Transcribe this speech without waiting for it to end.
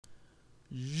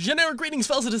Generic greetings,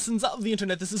 fellow citizens of the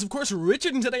internet. This is, of course,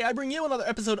 Rhychird, and today I bring you another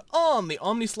episode on the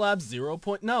Thmnislabs 0.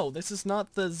 No, this is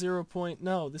not the 0.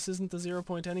 No, this isn't the 0.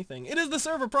 anything. It is the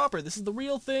server proper. This is the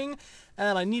real thing,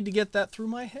 and I need to get that through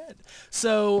my head.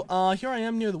 So, here I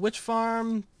am near the witch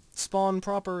farm. Spawn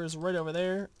proper is right over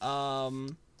there.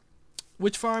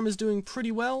 Witch farm is doing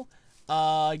pretty well.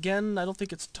 Again, I don't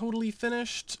think it's totally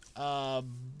finished.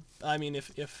 I mean,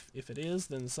 if it is,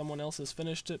 then someone else has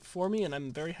finished it for me, and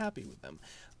I'm very happy with them.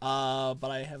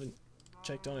 But I haven't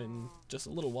checked on it in just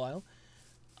a little while.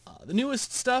 The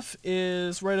newest stuff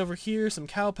is right over here, some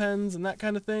cow pens and that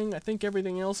kind of thing. I think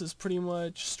everything else is pretty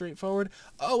much straightforward.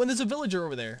 Oh, and there's a villager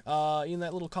over there, in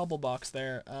that little cobble box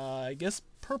there. I guess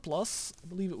Purplus, I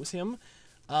believe it was him,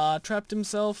 trapped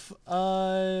himself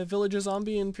a villager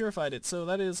zombie and purified it, so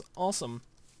that is awesome.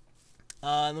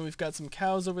 And then we've got some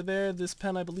cows over there. This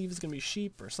pen, I believe, is going to be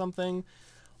sheep or something.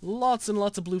 Lots and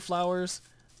lots of blue flowers.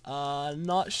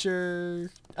 Not sure.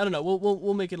 I don't know.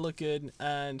 We'll make it look good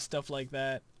and stuff like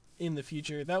that in the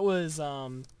future. That was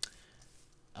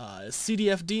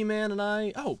CDFD man and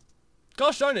I. Oh,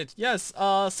 gosh darn it! Yes,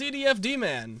 CDFD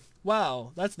man.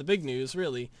 Wow, that's the big news,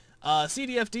 really.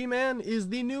 CDFD man is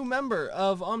the new member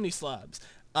of Thmnislabs.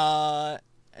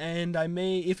 And I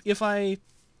may,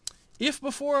 if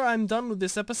before I'm done with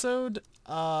this episode,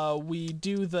 we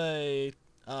do the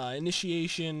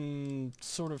initiation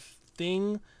sort of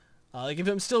thing, like if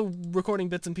I'm still recording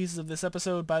bits and pieces of this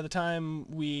episode by the time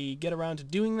we get around to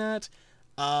doing that,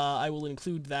 I will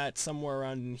include that somewhere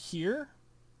around in here.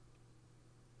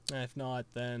 And if not,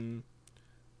 then,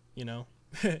 you know,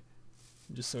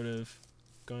 just sort of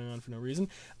going on for no reason.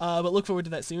 But look forward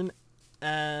to that soon.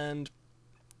 And,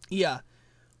 yeah.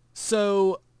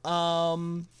 So,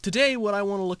 today what I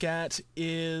want to look at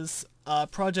is a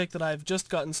project that I've just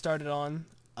gotten started on.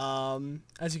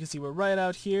 As you can see, we're right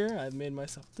out here. I've made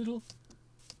myself a little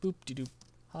boop-de-doop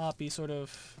hoppy sort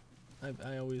of.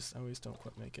 I always don't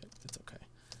quite make it. It's okay.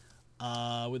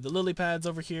 With the lily pads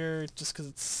over here, just because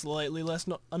it's slightly less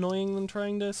annoying than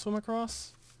trying to swim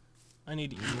across. I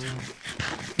need to eat.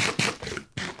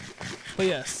 But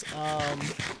yes,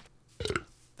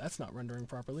 that's not rendering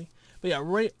properly. But yeah,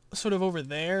 right sort of over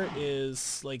there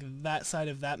is, like, that side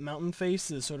of that mountain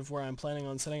face is sort of where I'm planning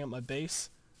on setting up my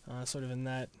base. Sort of in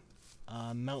that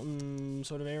mountain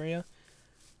sort of area.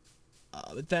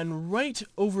 But then right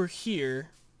over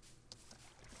here,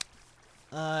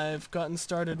 I've gotten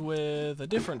started with a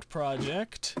different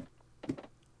project.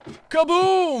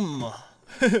 Kaboom!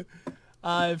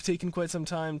 I've taken quite some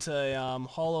time to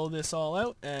hollow this all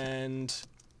out and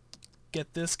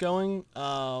get this going.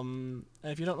 And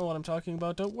if you don't know what I'm talking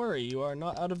about, don't worry, you are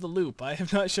not out of the loop. I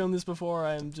have not shown this before.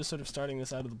 I'm just sort of starting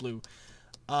this out of the blue.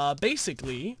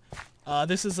 Basically,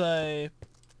 this is a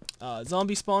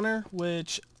zombie spawner,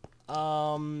 which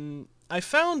I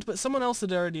found, but someone else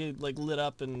had already like lit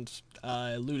up and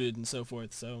looted and so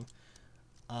forth. So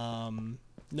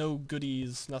no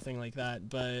goodies, nothing like that.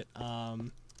 But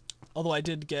although I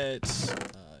did get,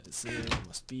 it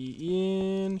must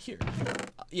be in here.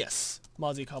 Yes,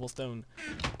 Mozzie Cobblestone.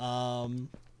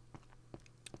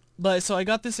 But so I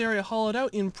got this area hollowed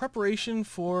out in preparation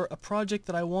for a project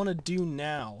that I want to do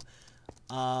now.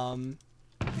 And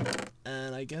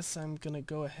I guess I'm gonna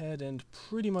go ahead and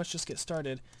pretty much just get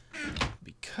started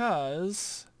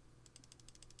because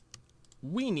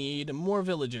we need more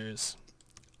villagers.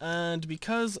 And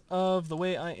because of the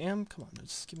way I am, come on,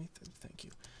 just give me, thank you.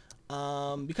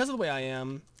 Because of the way I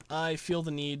am, I feel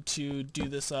the need to do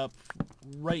this up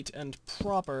right and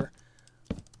proper.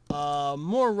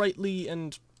 More rightly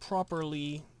and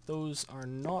properly, those are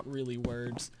not really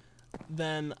words,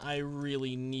 then I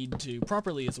really need to.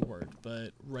 Properly is a word,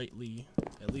 but rightly,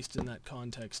 at least in that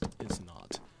context, is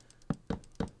not.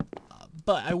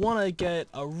 But I want to get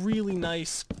a really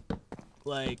nice,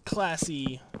 like,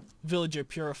 classy villager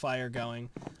purifier going,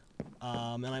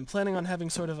 and I'm planning on having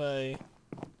sort of a...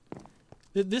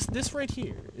 This right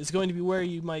here is going to be where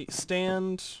you might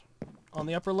stand on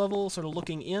the upper level, sort of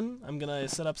looking in. I'm going to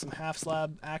set up some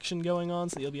half-slab action going on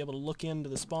so that you'll be able to look into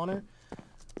the spawner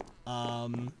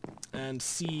and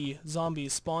see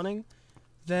zombies spawning.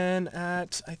 Then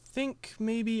at, I think,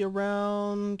 maybe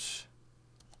around...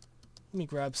 Let me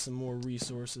grab some more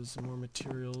resources, some more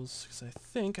materials, because I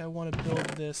think I want to build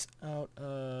this out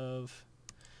of...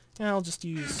 Yeah, I'll just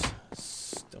use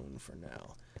stone for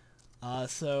now.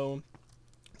 So...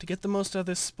 To get the most out of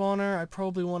this spawner, I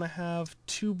probably want to have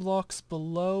 2 blocks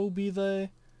below be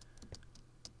the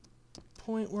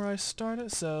point where I start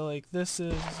it. So, like, this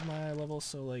is my level,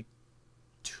 so, like,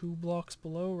 2 blocks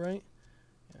below, right?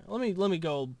 Yeah, let me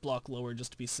go a block lower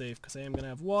just to be safe, because I am going to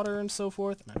have water and so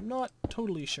forth, and I'm not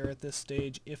totally sure at this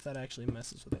stage if that actually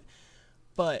messes with it.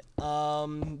 But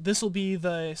this will be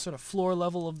the sort of floor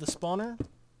level of the spawner,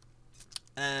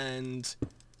 and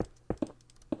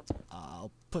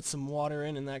I'll put some water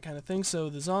in and that kind of thing. So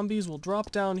the zombies will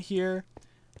drop down here,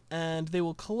 and they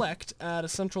will collect at a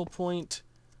central point,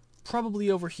 probably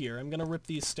over here. I'm going to rip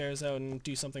these stairs out and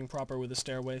do something proper with the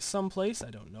stairway someplace. I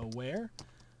don't know where.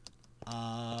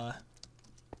 And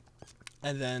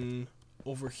then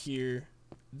over here,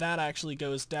 that actually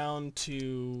goes down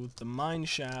to the mine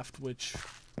shaft, which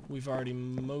we've already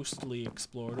mostly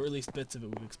explored, or at least bits of it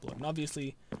we've explored. And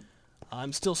obviously,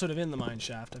 I'm still sort of in the mine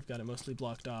shaft. I've got it mostly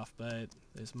blocked off, but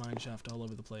there's mine shaft all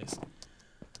over the place.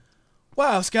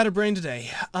 Wow, scatterbrain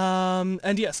today.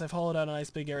 And yes, I've hollowed out a nice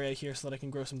big area here so that I can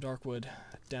grow some darkwood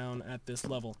down at this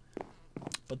level.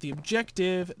 But the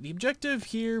objective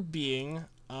here being,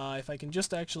 if I can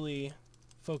just actually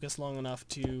focus long enough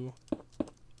to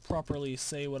properly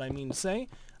say what I mean to say,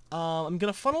 I'm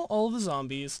going to funnel all of the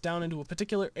zombies down into a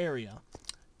particular area.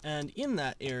 And in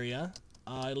that area,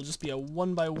 it'll just be a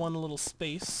 1x1 little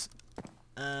space,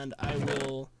 and I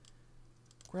will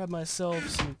grab myself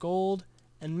some gold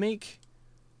and make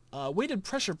a weighted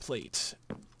pressure plate.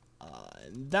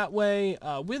 That way,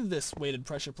 with this weighted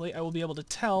pressure plate, I will be able to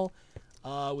tell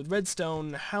with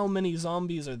redstone how many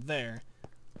zombies are there.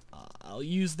 I'll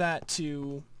use that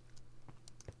to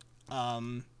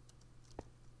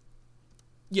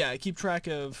yeah, keep track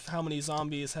of how many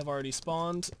zombies have already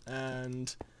spawned,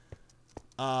 and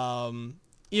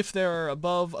if they're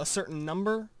above a certain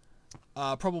number,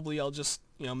 probably I'll just,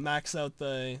 you know, max out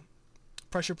the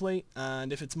pressure plate,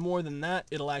 and if it's more than that,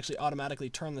 it'll actually automatically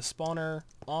turn the spawner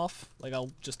off. Like,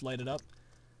 I'll just light it up.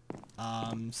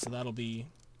 So that'll be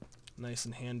nice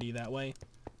and handy that way.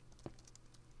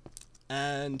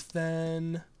 And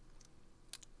then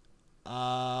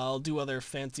I'll do other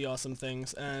fancy awesome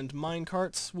things, and mine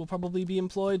carts will probably be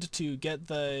employed to get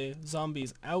the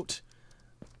zombies out.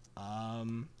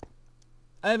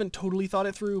 I haven't totally thought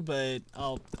it through, but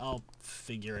I'll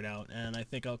figure it out, and I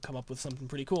think I'll come up with something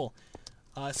pretty cool.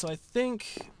 So I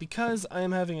think, because I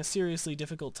am having a seriously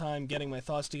difficult time getting my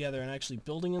thoughts together and actually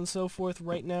building and so forth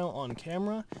right now on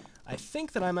camera, I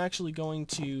think that I'm actually going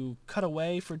to cut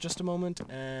away for just a moment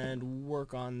and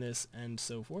work on this and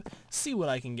so forth, see what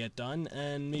I can get done,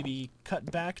 and maybe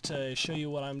cut back to show you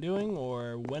what I'm doing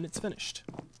or when it's finished.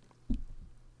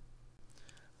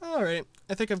 Alright,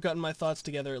 I think I've gotten my thoughts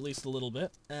together at least a little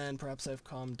bit, and perhaps I've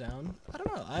calmed down. I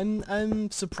don't know, I'm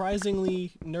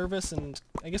surprisingly nervous and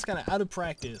I guess kind of out of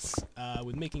practice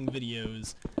with making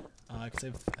videos, because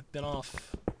I've been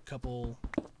off a couple,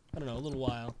 I don't know, a little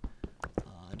while.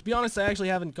 To be honest, I actually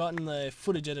haven't gotten the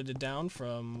footage edited down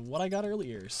from what I got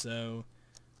earlier, so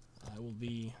I will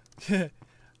be...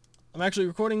 I'm actually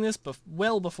recording this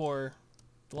well before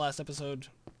the last episode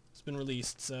has been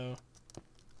released, so I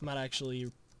might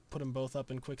actually put them both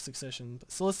up in quick succession.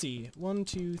 So let's see. 1,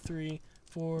 2, 3,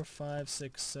 4, 5,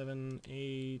 6, 7,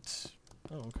 8...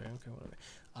 Oh, okay,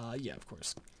 whatever. Yeah, of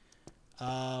course.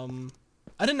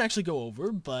 I didn't actually go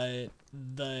over, but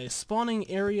the spawning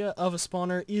area of a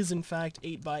spawner is in fact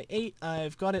 8x8.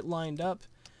 I've got it lined up.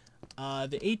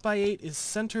 The 8x8 is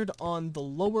centered on the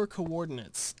lower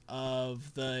coordinates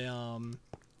of the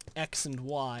X and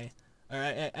Y. Or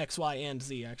X, Y, and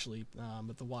Z, actually,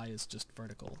 but the Y is just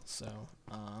vertical, so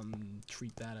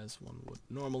treat that as one would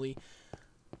normally.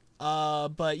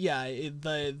 But yeah,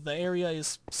 the area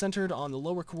is centered on the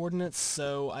lower coordinates,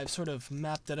 so I've sort of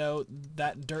mapped it out.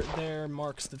 That dirt there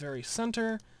marks the very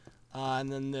center,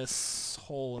 and then this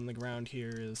hole in the ground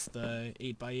here is the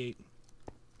 8x8.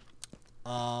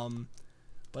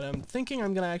 But I'm thinking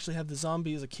I'm going to actually have the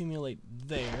zombies accumulate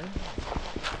there.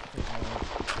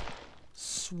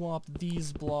 Swap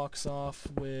these blocks off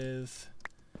with...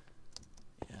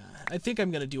 Yeah, I think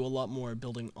I'm going to do a lot more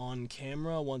building on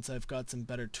camera once I've got some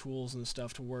better tools and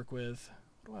stuff to work with.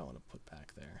 What do I want to put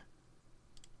back there?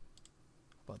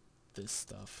 How about this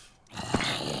stuff?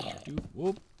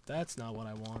 Whoop, that's not what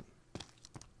I want.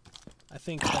 I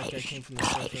think that guy came from the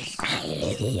surface.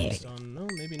 Based on... No,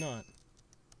 maybe not.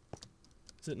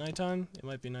 Is it nighttime? It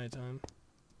might be nighttime,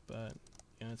 but...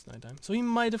 Yeah, it's nighttime. So he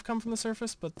might have come from the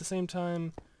surface, but at the same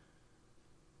time...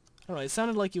 I don't know, it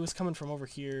sounded like he was coming from over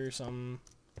here or something.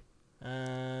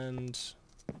 And...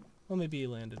 Well, maybe he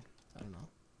landed. I don't know.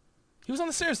 He was on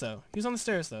the stairs, though. He was on the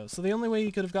stairs, though. So the only way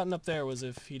he could have gotten up there was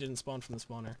if he didn't spawn from the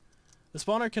spawner. The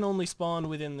spawner can only spawn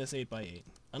within this 8x8.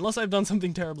 Unless I've done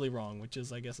something terribly wrong, which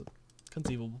is, I guess, a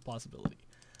conceivable possibility.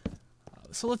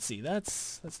 So let's see,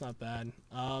 that's not bad.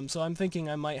 So I'm thinking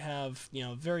I might have, you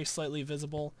know, very slightly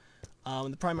visible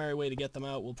The primary way to get them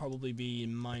out will probably be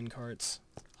mine carts.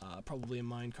 Probably a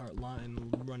minecart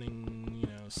line running, you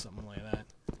know, something like that.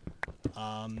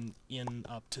 In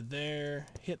up to there,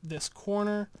 hit this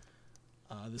corner.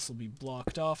 This will be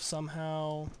blocked off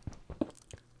somehow.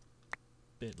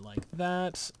 Bit like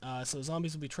that. So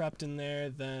zombies will be trapped in there,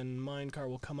 then minecart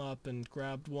will come up and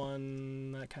grab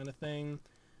one, that kind of thing.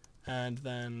 And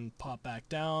then pop back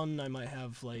down. I might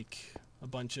have like a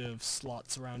bunch of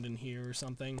slots around in here or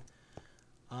something.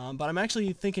 But I'm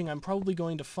actually thinking I'm probably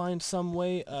going to find some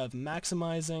way of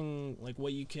maximizing like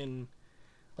what you can,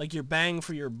 like your bang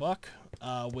for your buck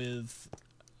with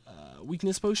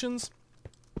weakness potions.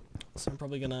 So I'm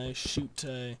probably gonna shoot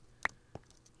to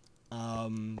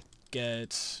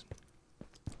get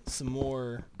some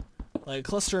more, like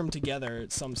cluster them together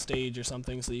at some stage or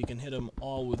something so that you can hit them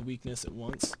all with weakness at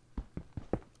once.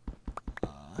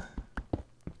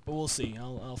 But we'll see.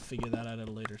 I'll figure that out at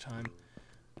a later time.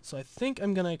 So I think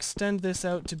I'm going to extend this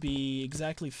out to be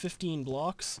exactly 15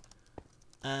 blocks,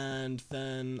 and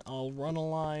then I'll run a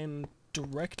line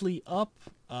directly up,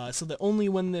 so that only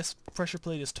when this pressure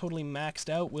plate is totally maxed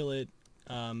out will it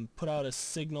put out a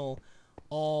signal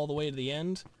all the way to the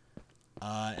end,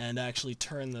 and actually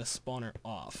turn the spawner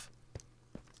off.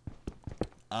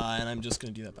 And I'm just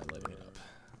going to do that by lighting it up,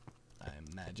 I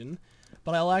imagine.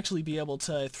 But I'll actually be able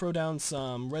to throw down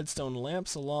some redstone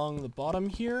lamps along the bottom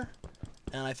here,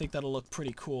 and I think that'll look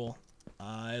pretty cool.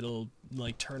 It'll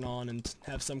like turn on and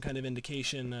have some kind of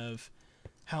indication of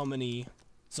how many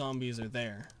zombies are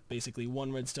there. Basically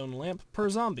one redstone lamp per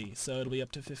zombie, so it'll be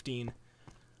up to 15.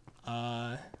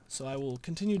 So I will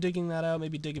continue digging that out,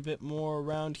 maybe dig a bit more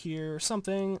around here or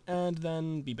something, and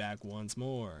then be back once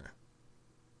more.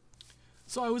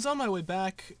 So I was on my way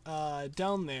back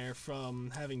down there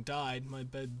from having died. My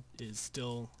bed is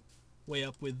still way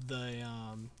up with the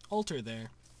altar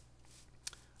there.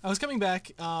 I was coming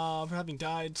back from having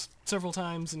died several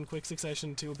times in quick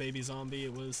succession to a baby zombie.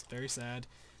 It was very sad.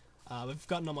 I've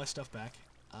gotten all my stuff back.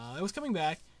 I was coming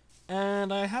back,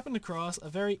 and I happened across a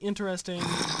very interesting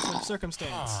sort of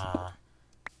circumstance.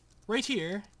 Right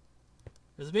here,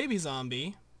 there's a baby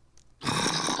zombie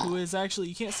who is actually,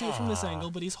 you can't see it from this angle,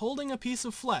 but he's holding a piece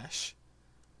of flesh.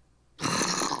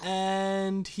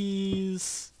 And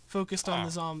he's focused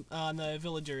on the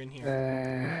villager in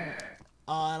here.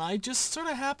 And I just sort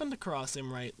of happened across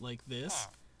him right like this.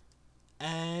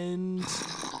 And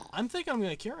I'm thinking I'm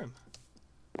going to cure him.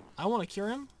 I want to cure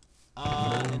him.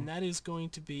 And that is going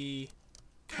to be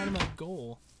kind of my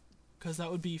goal. Because that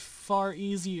would be far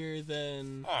easier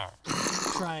than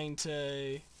trying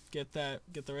to get the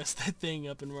rest of that thing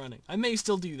up and running. I may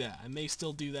still do that. I may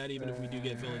still do that even if we do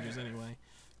get villagers anyway.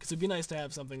 Because it'd be nice to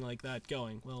have something like that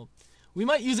going. Well, we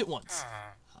might use it once.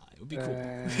 It would be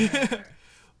cool.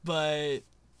 But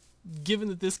given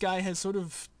that this guy has sort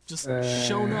of just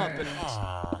shown up, and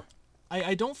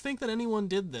I don't think that anyone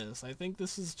did this. I think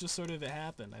this is just sort of it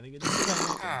happened. I think it just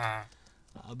sort of happened.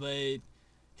 But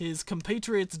his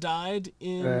compatriots died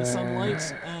in the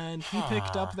sunlight, and he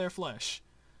picked up their flesh.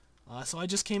 So I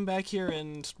just came back here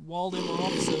and walled him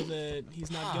off so that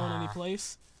he's not going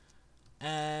anyplace.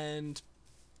 And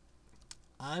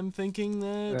I'm thinking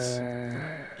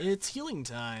that it's healing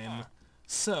time.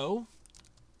 So,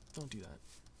 don't do that.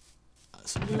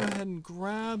 So I'm going to go ahead and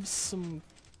grab some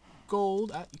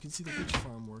gold. You can see the witch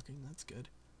farm working. That's good.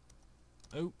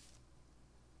 Oh.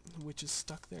 The witch is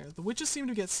stuck there. The witches seem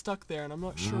to get stuck there, and I'm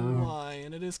not sure why.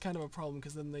 And it is kind of a problem,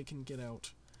 because then they can get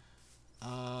out.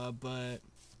 But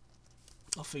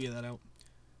I'll figure that out.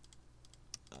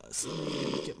 So I'm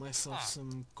going to get myself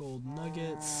some gold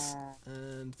nuggets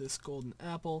and this golden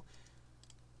apple.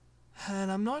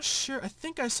 And I'm not sure. I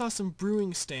think I saw some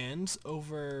brewing stands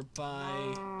over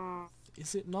by...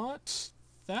 Is it not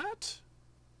that?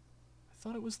 I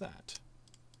thought it was that.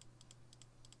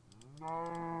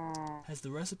 Has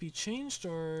the recipe changed,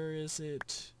 or is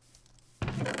it...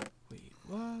 Wait,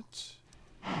 what?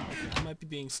 Okay, I might be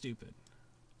being stupid.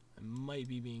 I might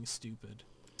be being stupid.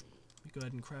 Let me go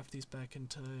ahead and craft these back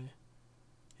into...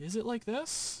 Is it like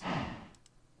this?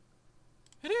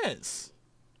 It is!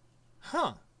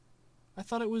 Huh. I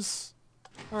thought it was...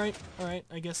 Alright,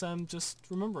 I guess I'm just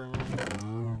remembering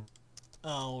wrong.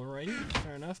 Alrighty,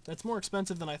 fair enough. That's more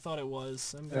expensive than I thought it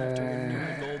was. I'm going to have to renew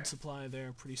the gold supply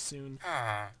there pretty soon.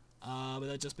 But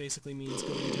that just basically means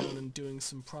going down and doing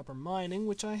some proper mining,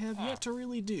 which I have yet to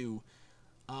really do.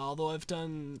 Although I've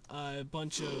done a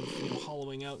bunch of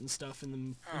hollowing out and stuff in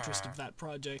the interest of that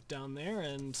project down there,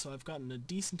 and so I've gotten a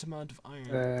decent amount of iron.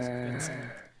 So I've got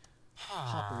some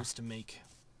hoppers to make.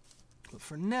 But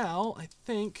for now, I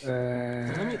think...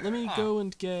 let me go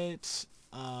and get...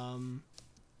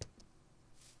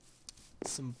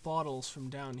 some bottles from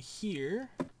down here.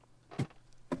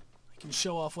 I can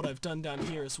show off what I've done down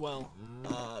here as well,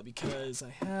 because I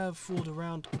have fooled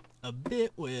around a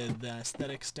bit with the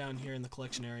aesthetics down here in the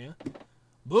collection area.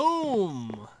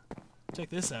 Boom! Check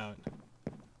this out.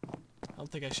 I don't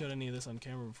think I showed any of this on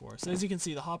camera before. So as you can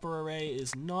see, the hopper array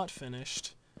is not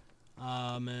finished,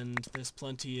 and there's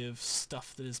plenty of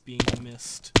stuff that is being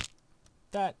missed.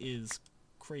 That is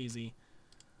crazy.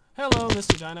 Hello,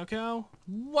 Mr. Dino Cow.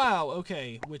 Wow,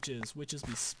 okay, witches. Witches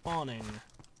be spawning.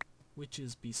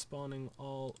 Witches be spawning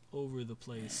all over the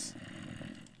place.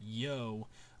 Yo.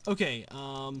 Okay,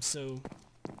 so...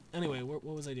 Anyway, what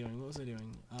was I doing? What was I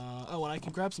doing? Oh, and I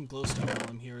can grab some glowstone while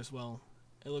I'm here as well.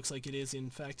 It looks like it is, in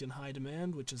fact, in high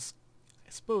demand, which is, I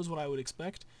suppose, what I would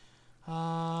expect.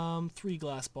 3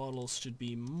 glass bottles should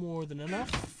be more than enough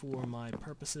for my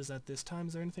purposes at this time.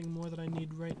 Is there anything more that I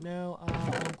need right now?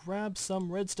 I'll grab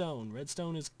some redstone.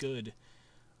 Redstone is good.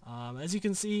 As you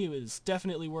can see, it is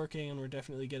definitely working, and we're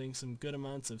definitely getting some good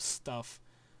amounts of stuff,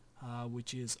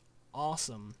 which is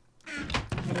awesome.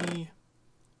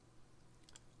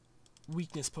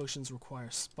 Weakness potions require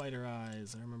spider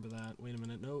eyes. I remember that. Wait a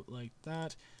minute. No, like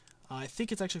that. I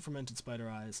think it's actually fermented spider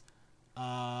eyes.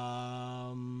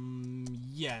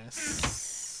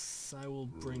 Yes. I will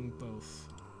bring both.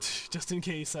 Just in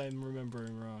case I'm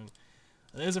remembering wrong.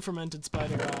 There's a fermented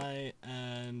spider eye,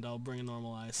 and I'll bring a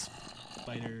normal eye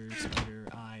spider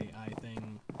eye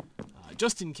thing.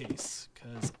 Just in case,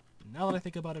 because now that I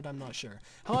think about it, I'm not sure.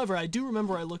 However, I do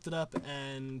remember I looked it up,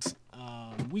 and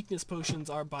weakness potions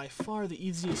are by far the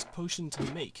easiest potion to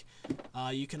make.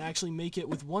 You can actually make it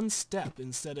with 1 step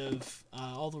instead of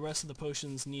all the rest of the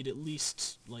potions need at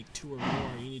least like 2 or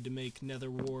more. You need to make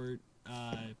nether wart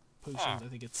potions. I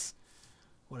think it's,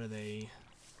 what are they?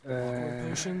 Wart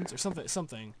potions or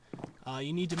something.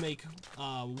 You need to make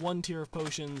 1 tier of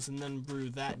potions and then brew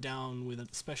that down with a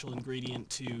special ingredient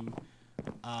to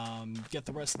get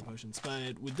the rest of the potions.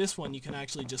 But with this one, you can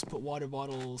actually just put water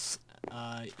bottles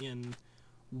in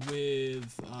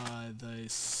with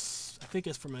I think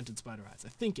it's fermented spider eyes. I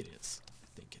think it is.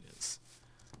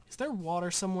 Is there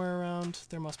water somewhere around?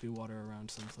 There must be water around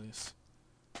someplace.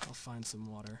 I'll find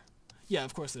some water. Yeah,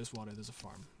 of course there's water. There's a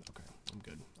farm. Okay, I'm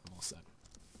good. I'm all set.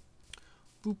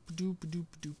 Boop doop doop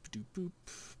doop doop boop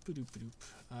doop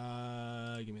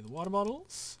doop. Give me the water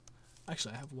bottles.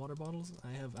 Actually, I have water bottles.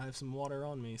 I have some water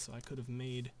on me, so I could have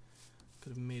made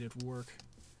it work.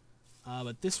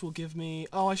 But this will give me...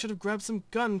 Oh, I should have grabbed some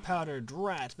gunpowder.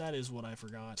 Drat, that is what I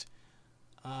forgot.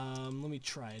 Let me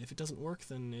try it. If it doesn't work,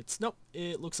 then it's... Nope,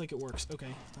 it looks like it works.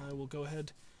 Okay, I will go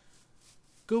ahead,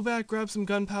 go back, grab some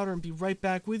gunpowder, and be right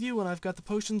back with you when I've got the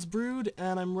potions brewed,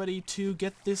 and I'm ready to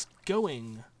get this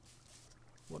going.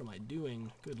 What am I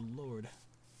doing? Good lord.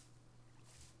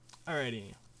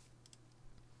 Alrighty.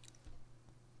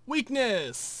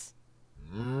 Weakness!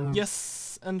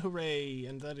 Yes, and hooray!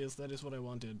 And that is what I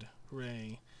wanted.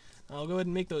 Hooray. I'll go ahead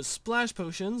and make those splash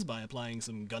potions by applying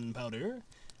some gunpowder.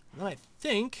 And then I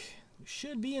think we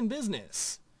should be in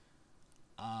business.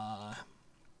 That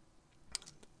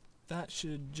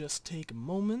should just take a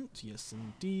moment. Yes,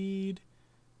 indeed.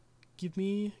 Give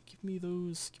me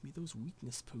those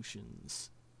weakness potions.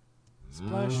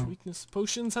 Splash weakness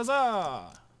potions,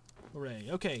 huzzah! Hooray.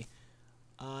 Okay.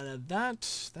 Now that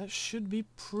should be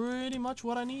pretty much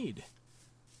what I need.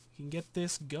 We can get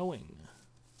this going.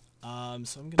 So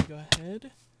I'm gonna go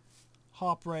ahead,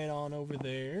 hop right on over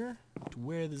there to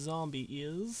where the zombie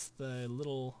is, the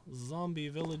little zombie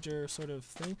villager sort of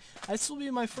thing. This will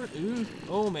be my first. Ooh,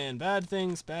 oh man, bad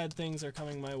things are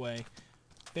coming my way.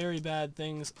 Very bad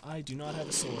things. I do not have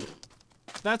a sword.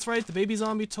 That's right, the baby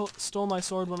zombie stole my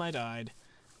sword when I died.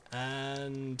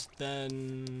 And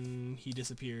then he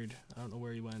disappeared. I don't know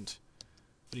where he went,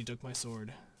 but he took my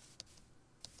sword.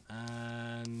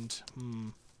 And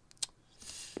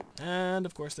and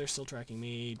of course they're still tracking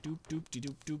me. Doop doop de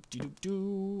doop doop de doop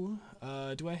doo.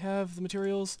 Do I have the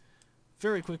materials?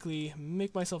 Very quickly,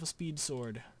 make myself a speed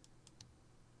sword.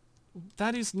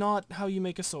 That is not how you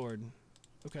make a sword.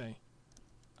 Okay.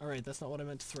 Alright, that's not what I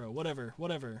meant to throw.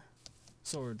 Whatever.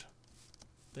 Sword.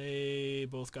 They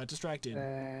both got distracted.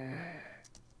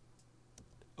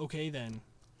 Okay then.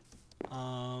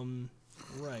 Right.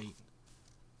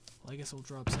 Well, I guess I'll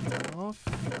drop something off.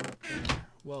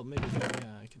 Well, maybe,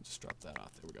 yeah, I can just drop that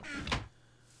off. There we go.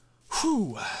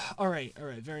 Whew! Alright,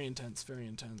 very intense.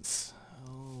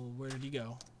 Oh, where did he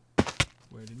go?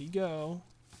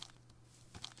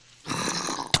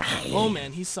 Oh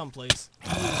man, he's someplace.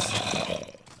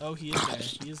 Oh, he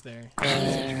is there. He's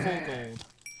in full gold.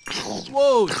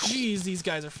 Whoa, jeez, these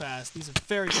guys are fast. These are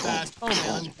very fast. Oh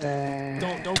man,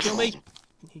 don't kill me.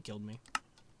 He killed me.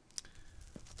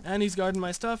 And he's guarding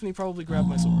my stuff, and he probably grabbed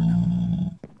my sword.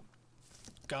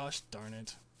 Gosh darn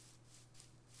it.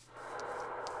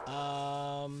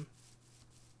 Am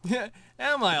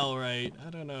I alright? I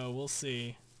don't know. We'll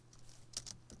see.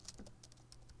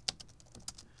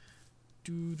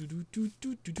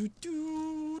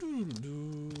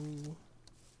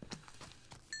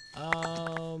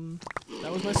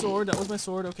 That was my sword. That was my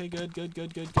sword. Okay, good.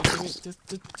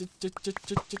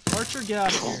 Archer, get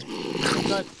out of here. I've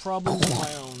got problems of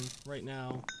my own right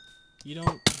now. You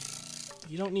don't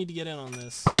need to get in on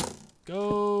this.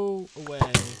 Go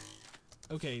away.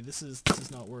 Okay, this is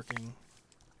not working.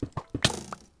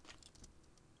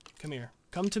 Come here.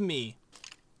 Come to me.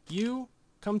 You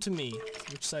come to me.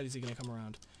 Which side is he gonna come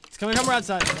around? He's coming around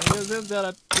side. Okay,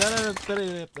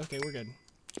 we're good.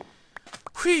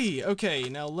 Whee! Okay,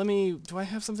 now let me... Do I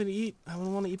have something to eat? I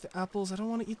don't want to eat the apples. I don't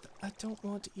want to eat the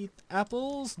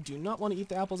apples. Do not want to eat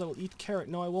the apples. I will eat carrot.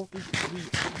 No, I won't eat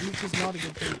wheat. Wheat is not a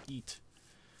good thing to eat.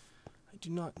 I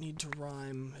do not need to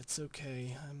rhyme. It's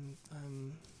okay. I'm...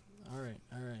 Alright.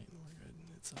 We're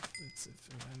good.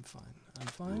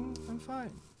 I'm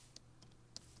fine.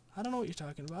 I don't know what you're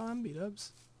talking about. I'm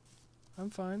B-dubs.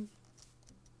 I'm fine.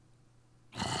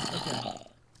 Okay.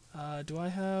 Do I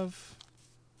have...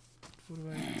 What do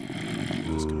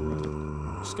I'm just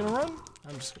gonna run.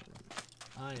 I'm just gonna run?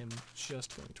 I am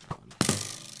just going to run.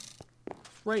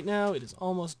 Right now, it is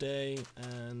almost day,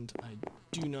 and I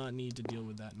do not need to deal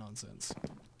with that nonsense.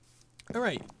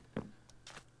 Alright.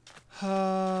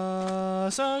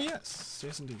 So yes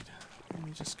indeed. Let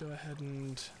me just go ahead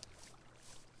and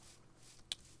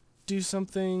do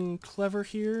something clever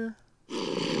here.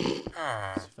 See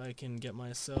if I can get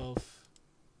myself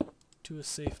to a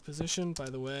safe position, by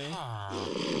the way.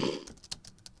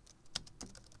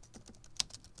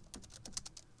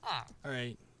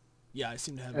 Alright. Yeah, I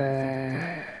seem to have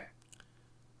everything.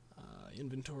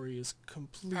 Inventory is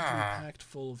completely packed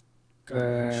full of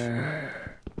garbage.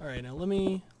 Alright, now let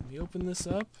me open this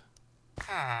up.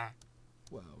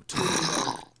 Wow, totally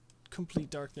dark. Complete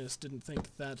darkness. Didn't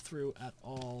think that through at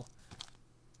all.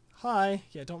 Hi.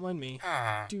 Yeah, don't mind me.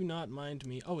 Do not mind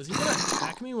me. Oh, is he gonna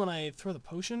attack me when I throw the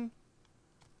potion?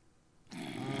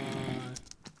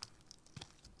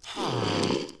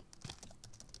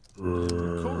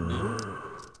 Recording.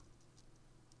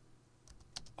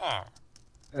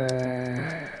 Check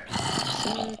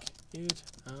it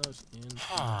out in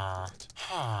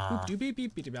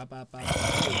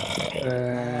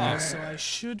so I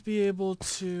should be able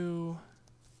to...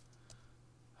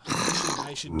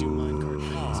 I should do minecart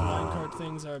things. Minecart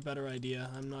things are a better idea.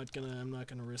 I'm not gonna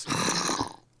risk it.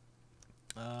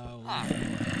 We'll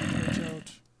torch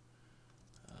out,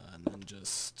 and then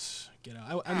just get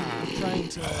out. I'm trying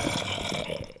to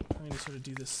sort of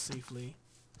do this safely.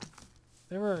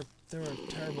 There are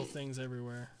terrible things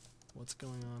everywhere. What's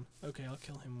going on? Okay, I'll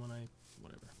kill him when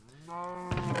whatever.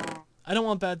 I don't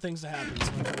want bad things to happen,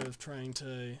 so I'm sort of trying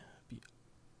to be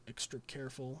extra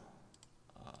careful.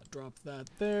 Drop that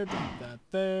there, drop that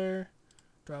there,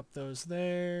 drop those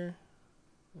there.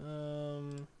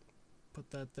 Put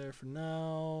that there for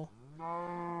now.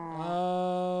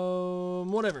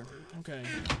 Whatever. Okay,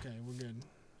 we're good.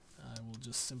 I will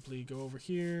just simply go over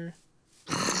here.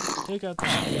 Take out the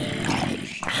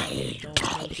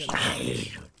don't get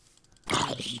me.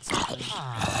 Eat something.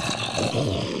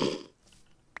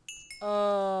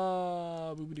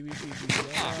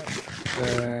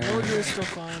 Order is still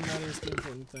fine, that is the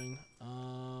important thing.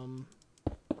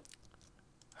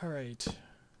 Alright.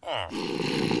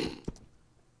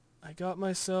 I got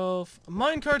myself a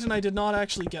minecart, and I did not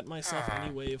actually get myself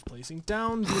any way of placing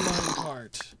down the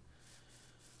minecart.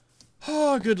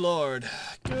 Oh, good lord.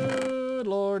 Good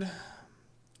lord.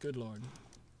 Good lord.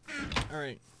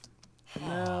 Alright.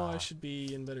 Now I should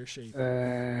be in better shape.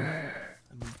 I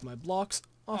moved my blocks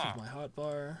off of my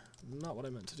hotbar. Not what I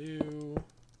meant to do.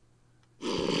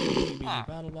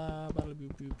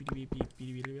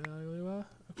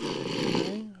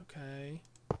 Okay.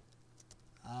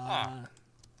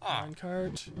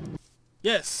 Minecart.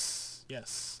 Yes!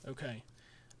 Yes. Okay.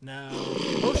 Now,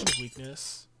 potion of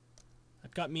weakness.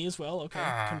 That got me as well. Okay.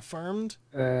 Confirmed.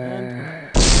 And...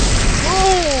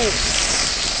 Oh!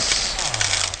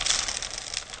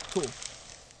 Cool.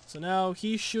 So now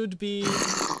he should be...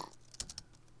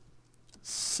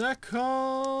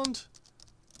 Second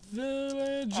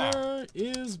villager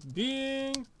is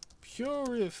being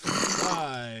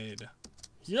purified.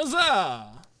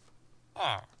 Yaza!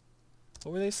 What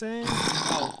were they saying?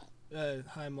 Oh,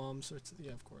 hi mom. So it's,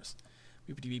 yeah, of course.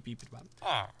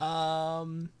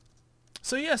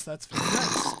 So yes, that's very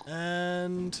nice.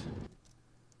 And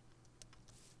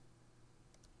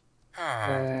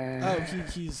Oh,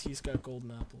 he's got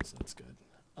golden apples. That's good.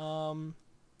 I'm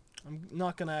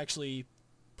not gonna actually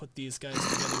put these guys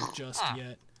together just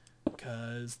yet,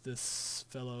 because this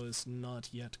fellow is not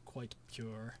yet quite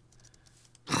pure.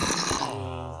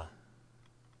 We'll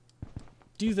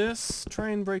do this. Try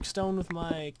and break stone with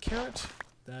my carrot.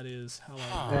 That is how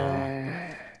I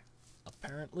roll,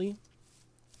 apparently.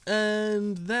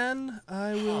 And then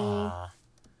I will...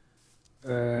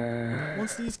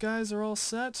 once these guys are all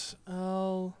set,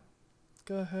 I'll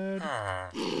go ahead.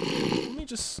 Let me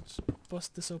just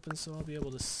bust this open so I'll be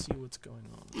able to see what's going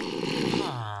on.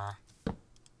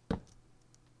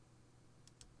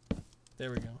 There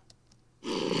we go.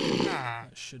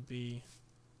 That should be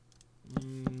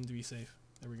to be safe.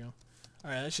 There we go.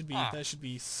 Alright, that should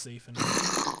be safe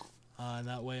enough. And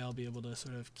that way I'll be able to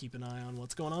sort of keep an eye on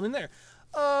what's going on in there.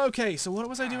 Okay, so what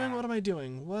was I doing? What am I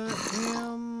doing? What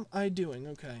am I doing?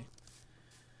 Okay.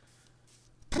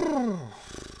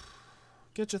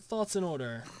 Get your thoughts in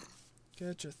order.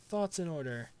 Get your thoughts in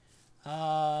order.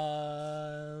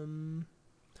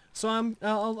 So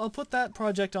I'll put that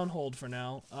project on hold for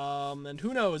now. And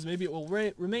who knows? Maybe it will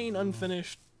remain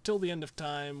unfinished till the end of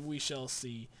time. We shall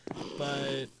see.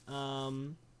 But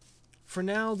for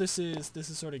now, this is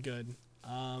sort of good.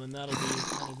 And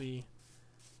that'll be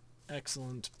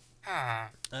excellent.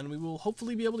 And we will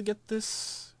hopefully be able to get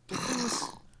things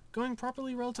going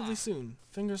properly relatively soon.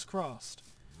 Fingers crossed.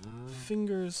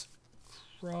 Fingers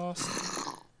crossed.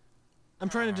 I'm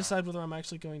trying to decide whether I'm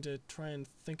actually going to try and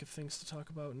think of things to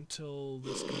talk about until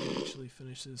this guy actually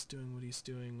finishes doing what he's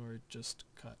doing, or just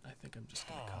cut. I think I'm just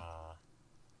gonna cut.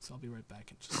 So I'll be right back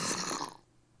in just a second.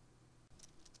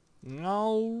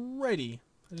 Alrighty.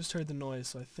 I just heard the noise,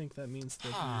 so I think that means that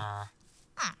he...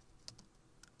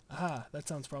 Aha, that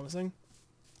sounds promising.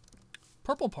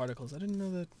 Purple particles. I didn't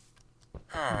know that.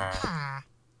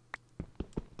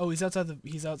 Oh, he's outside the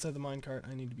minecart.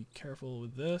 I need to be careful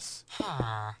with this.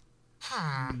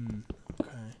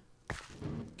 Okay.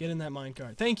 Get in that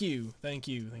minecart. Thank you. Thank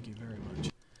you. Thank you very much.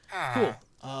 Cool.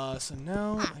 So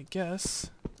now I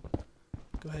guess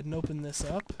go ahead and open this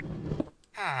up.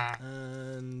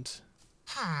 And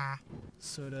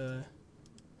sort of,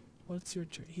 what's your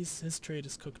trade? His trade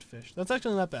is cooked fish. That's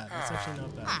actually not bad. That's actually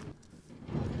not bad. I'm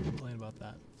not gonna complain about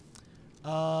that.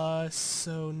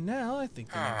 So now I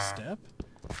think the next step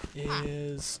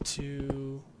is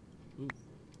to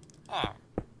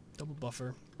double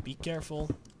buffer. Be careful.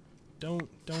 Don't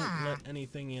let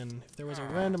anything in. If there was a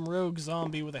random rogue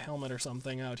zombie with a helmet or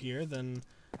something out here, then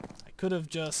I could have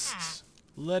just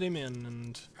let him in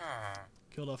and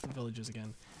killed off the villagers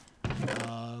again.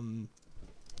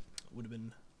 Would have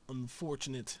been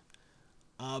unfortunate.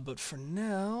 But for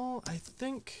now, I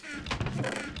think...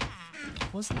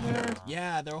 wasn't there?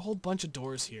 Yeah, there are a whole bunch of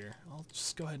doors here. I'll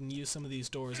just go ahead and use some of these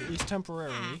doors, at least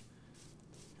temporarily,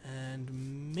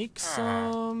 and make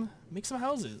some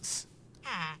houses.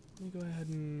 Let me go ahead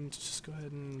and this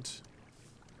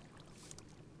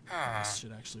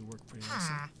should actually work pretty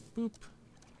nicely. Boop.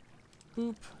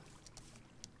 Boop.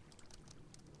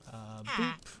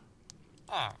 Boop.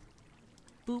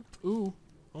 Boop. Ooh.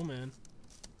 Oh man.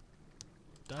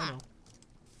 Dino.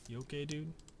 You okay,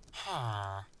 dude?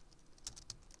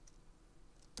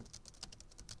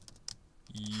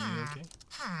 You okay?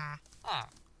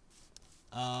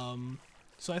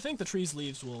 So I think the tree's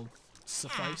leaves will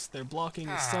suffice. They're blocking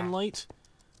sunlight,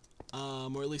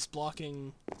 or at least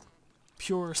blocking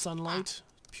pure sunlight,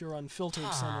 pure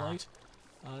unfiltered sunlight.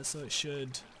 So it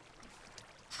should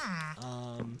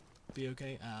be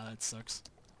okay. That sucks.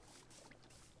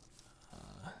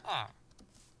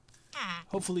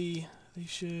 Hopefully they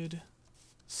should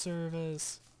serve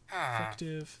as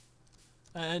effective.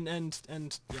 And yeah, I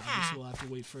guess we'll have to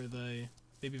wait for the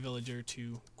baby villager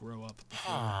to grow up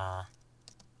before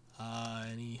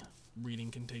any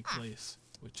breeding can take place,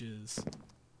 which is, of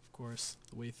course,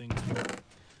 the way things work.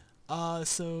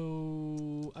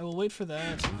 So I will wait for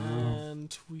that,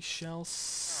 and we shall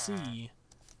see. We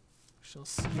shall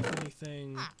see if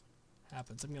anything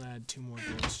happens. I'm gonna add 2 more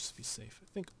doors just to be safe. I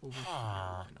think over here,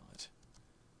 why not?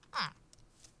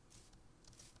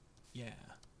 Yeah.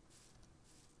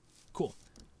 Cool.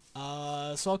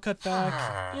 So I'll cut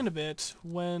back in a bit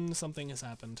when something has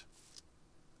happened.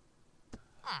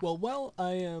 Well, while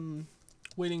I am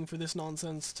waiting for this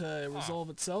nonsense to resolve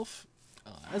itself,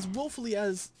 as woefully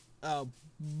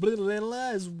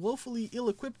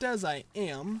ill-equipped as I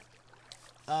am,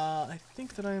 I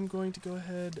think that I am going to go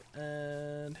ahead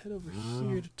and head over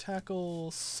here to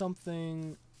tackle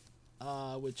something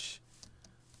which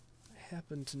I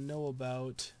happen to know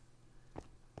about.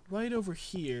 Right over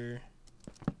here,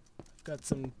 I've got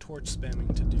some torch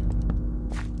spamming to do.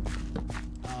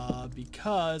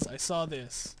 because I saw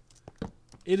this.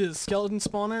 It is a skeleton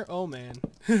spawner. Oh man.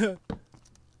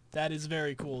 That is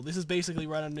very cool. This is basically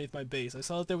right underneath my base. I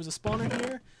saw that there was a spawner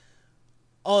here.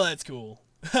 Oh, that's cool.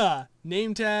 Ha!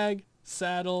 Name tag,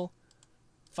 saddle,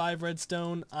 5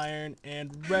 redstone, iron,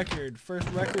 and Rhychird. First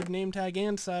Rhychird name tag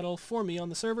and saddle for me on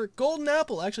the server. Golden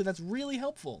apple. Actually, that's really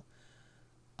helpful.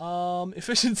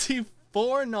 Efficiency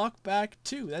 4, knockback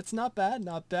 2. That's not bad.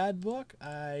 Not bad, book.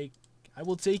 I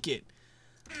will take it.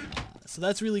 So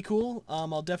that's really cool.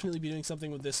 I'll definitely be doing something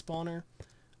with this spawner.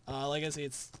 Like I say,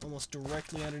 it's almost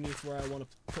directly underneath where I want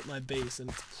to put my base, and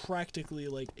it's practically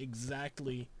like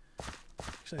exactly.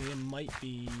 Actually, I think it might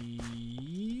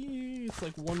be. It's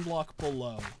like 1 block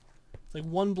below. It's like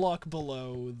 1 block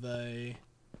below the.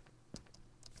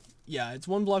 Yeah, it's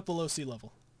 1 block below sea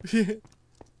level,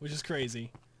 which is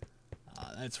crazy.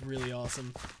 That's really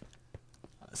awesome.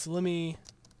 So let me.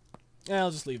 Yeah,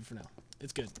 I'll just leave it for now.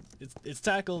 It's good. It's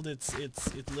tackled. It's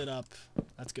lit up.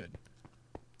 That's good.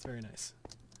 It's very nice.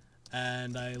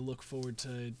 And I look forward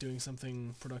to doing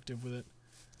something productive with it.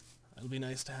 It'll be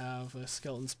nice to have a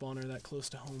skeleton spawner that close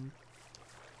to home.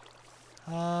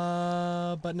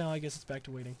 But no, I guess it's back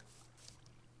to waiting.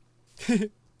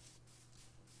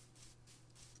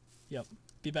 Yep.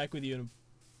 Be back with you in a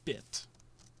bit.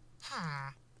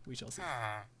 We shall see.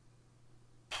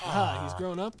 Aha, he's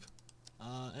grown up.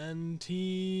 And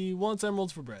he wants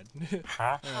emeralds for bread.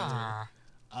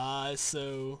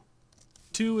 So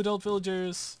 2 adult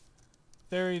villagers.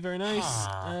 Very, very nice.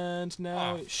 And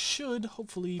now it should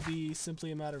hopefully be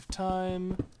simply a matter of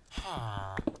time.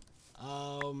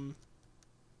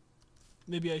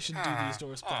 Maybe I should do these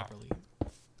doors properly.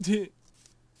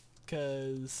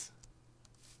 Because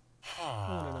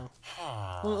I don't know.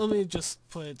 Well, let me just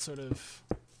put sort of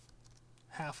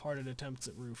half-hearted attempts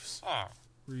at roofs. I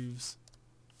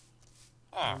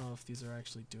don't know if these are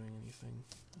actually doing anything.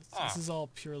 This is all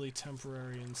purely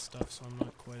temporary and stuff, so I'm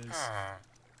not quite as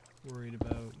worried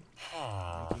about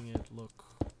making it look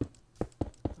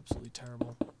absolutely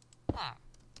terrible.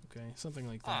 Okay, something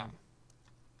like that.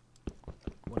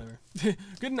 Whatever.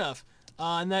 Good enough.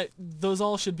 And those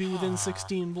all should be within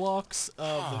 16 blocks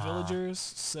of the villagers,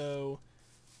 so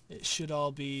it should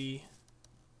all be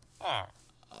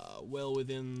well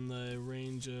within the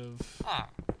range of...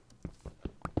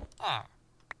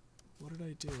 What did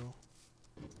I do?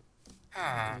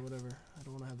 Okay, whatever. I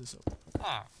don't want to have this open.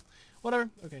 Okay. Whatever.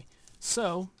 Okay.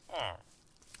 So,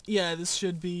 yeah, this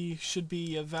should be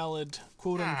a valid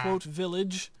quote-unquote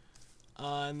village,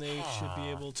 and they should be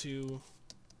able to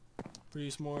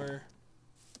produce more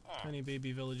tiny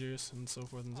baby villagers and so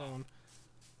forth and so on.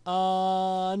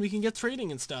 And we can get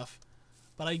trading and stuff.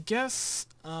 But I guess,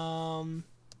 I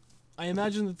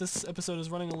imagine that this episode is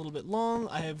running a little bit long.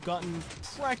 I have gotten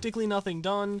practically nothing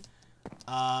done,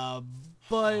 but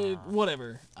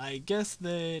whatever. I guess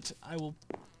that I will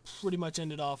pretty much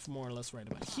end it off more or less right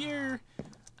about here,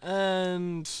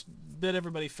 and bid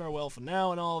everybody farewell for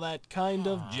now and all that kind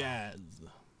of jazz.